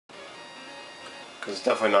Because it's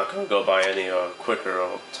definitely not going to go by any quicker,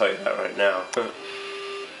 I'll tell you that right now.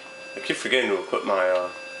 I keep forgetting to equip my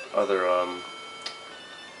other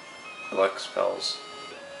elect spells.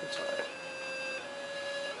 It's alright.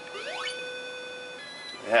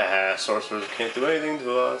 Yeah, sorcerers can't do anything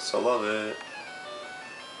to us. I love it.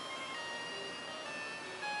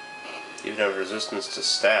 Even have resistance to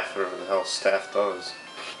staff, whatever the hell staff does.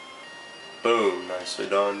 Boom, nicely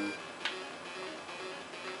done.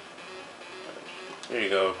 There you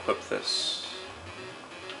go, equip this.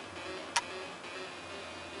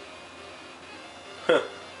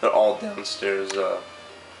 They're all downstairs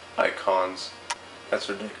icons. That's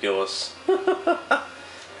ridiculous. I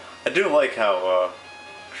do like how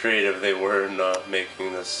creative they were in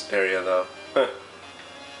making this area though. I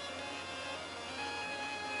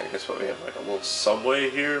guess what we have, like a little subway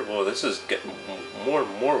here? Whoa, this is getting more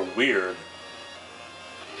and more weird.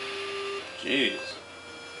 Jeez.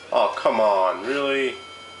 Oh, come on, really?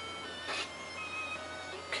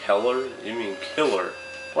 Keller? You mean killer?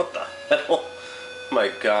 What the hell? My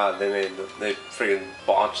god, they friggin'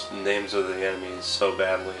 botched the names of the enemies so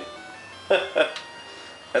badly.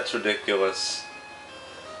 That's ridiculous.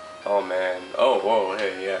 Oh man. Oh, whoa,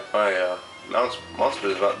 hey, yeah, my monster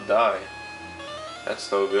is about to die.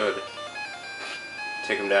 That's no good.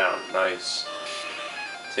 Take him down. Nice.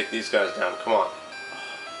 Take these guys down. Come on.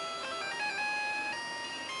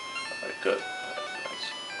 Alright, good. Alright,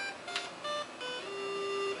 nice.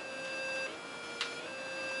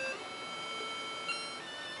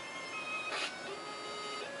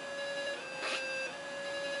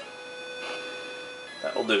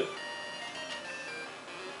 That'll do.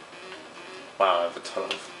 Wow, I have a ton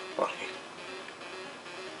of money.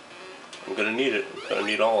 I'm gonna need it. I'm gonna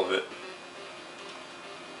need all of it.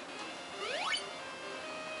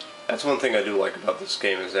 That's one thing I do like about this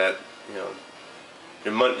game is that, you know,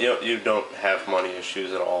 your money, you don't have money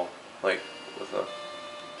issues at all, like with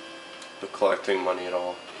the collecting money at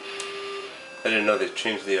all. I didn't know they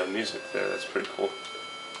changed the music there. That's pretty cool.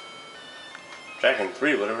 Dragon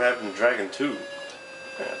 3, whatever happened to Dragon 2?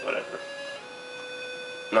 Yeah, whatever.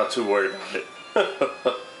 Not too worried about it.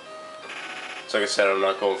 So like I said, I'm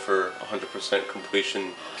not going for 100%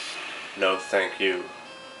 completion. No, thank you.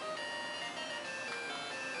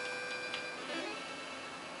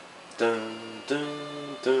 Dun,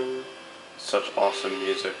 dun, dun. Such awesome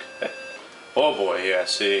music. Oh boy, yeah,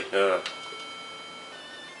 see?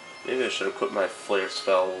 Maybe I should have put my flare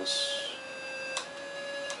spells.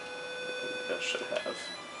 Maybe I should have.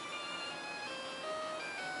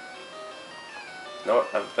 No, I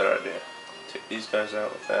have a better idea. Take these guys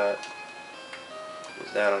out with that.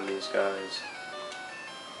 Use that on these guys.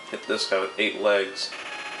 Hit this guy with 8 legs.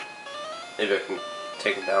 Maybe I can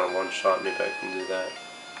take him down in one shot. Maybe I can do that.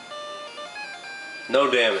 No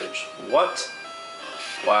damage. What?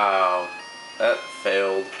 Wow. That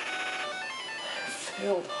failed.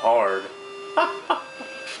 Failed hard.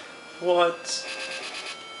 What?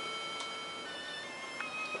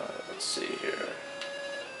 Alright, let's see here.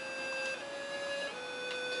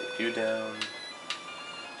 Take you down.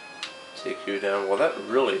 Take you down. Well, that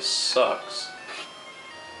really sucks.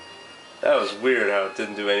 That was weird how it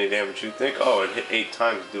didn't do any damage. You'd think, oh, it hit 8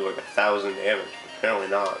 times to do like 1,000 damage. But apparently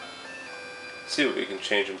not. Let's see what we can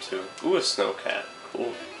change him to. Ooh, a snowcat.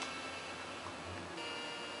 Cool.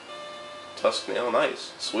 Tusk nail,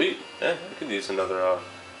 nice. Sweet. Yeah, I could use another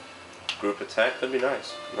group attack. That'd be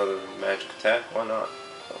nice. Another magic attack. Why not?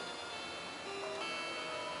 So.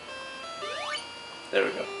 There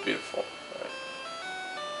we go. Beautiful. Alright.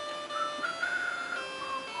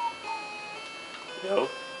 Yo.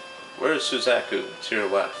 Where's Suzaku? To your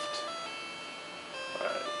left.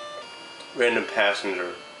 Alright. Random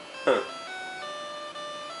passenger. Huh.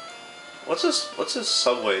 What's this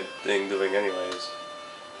subway thing doing anyways?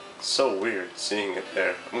 It's so weird seeing it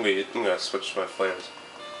there. I'm gonna switch to my flares.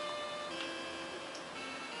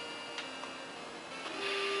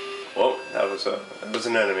 Whoa, that was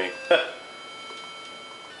an enemy.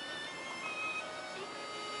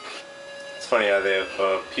 It's funny how they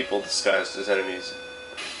have people disguised as enemies.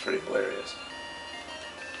 Pretty hilarious.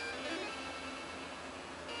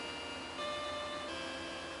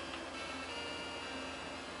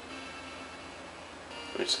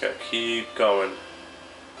 We just gotta keep going.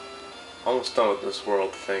 Almost done with this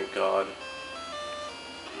world, thank God.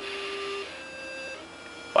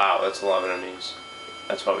 Wow, that's a lot of enemies.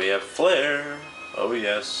 That's why we have flare. Oh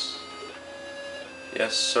yes.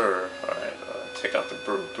 Yes sir. Alright, take out the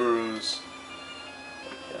Burus.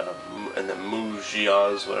 And the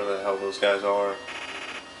Mujias, whatever the hell those guys are.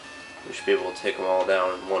 We should be able to take them all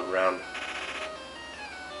down in one round.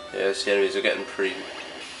 Yes, the enemies are getting pretty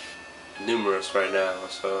numerous right now,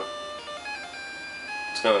 so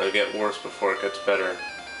it's going to get worse before it gets better.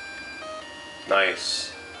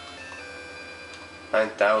 Nice.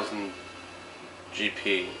 9,000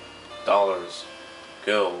 GP. Dollars.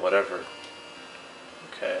 Gil, whatever.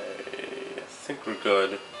 Okay, I think we're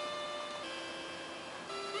good.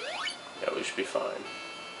 Yeah, we should be fine.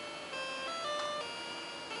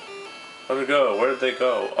 Where'd we go? Where did they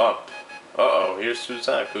go? Up. Uh-oh, here's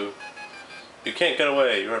Suzaku. You can't get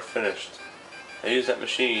away, you are finished. I use that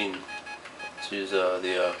machine. Let's use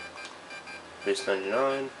the base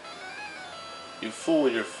 99. You fool,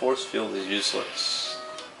 your force field is useless.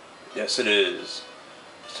 Yes, it is.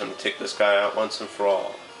 It's time to take this guy out once and for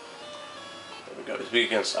all. There we go. He's weak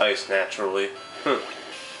against ice, naturally.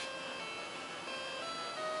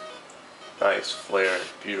 Nice flare.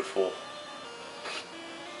 Beautiful.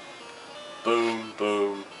 Boom,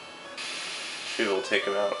 boom. Maybe we'll take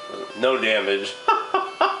him out. No damage.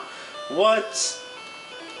 What?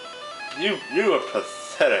 You are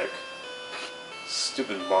pathetic.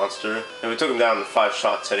 Stupid monster. And we took him down in 5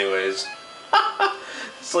 shots anyways.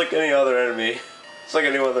 It's like any other enemy. It's like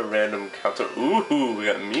any other random counter. Ooh, we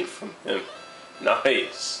got meat from him.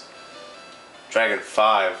 Nice. Dragon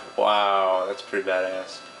 5. Wow, that's pretty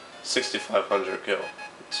badass. 6,500 kill.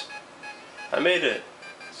 I made it.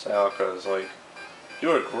 Sayaka is like,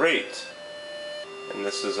 you are great. And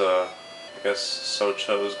this is I guess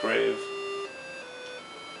Socho's grave.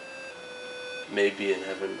 Maybe in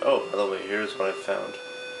heaven. Oh, by the way, here's what I found.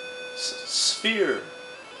 Sphere.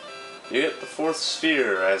 You get the 4th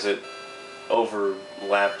sphere as it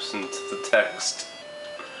overlaps into the text.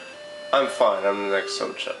 I'm fine. I'm the next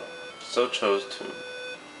Socho. Socho's tomb.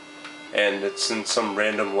 And it's in some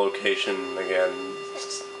random location again.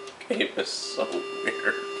 This game is so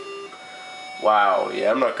weird. Wow,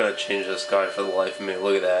 yeah, I'm not gonna change this guy for the life of me.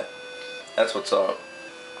 Look at that. That's what's up.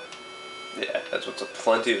 Yeah, that's what's up.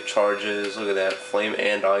 Plenty of charges. Look at that. Flame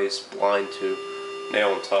and ice. Blind too.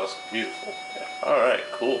 Nail and tusk. Beautiful. Yeah. Alright,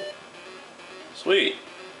 cool. Sweet.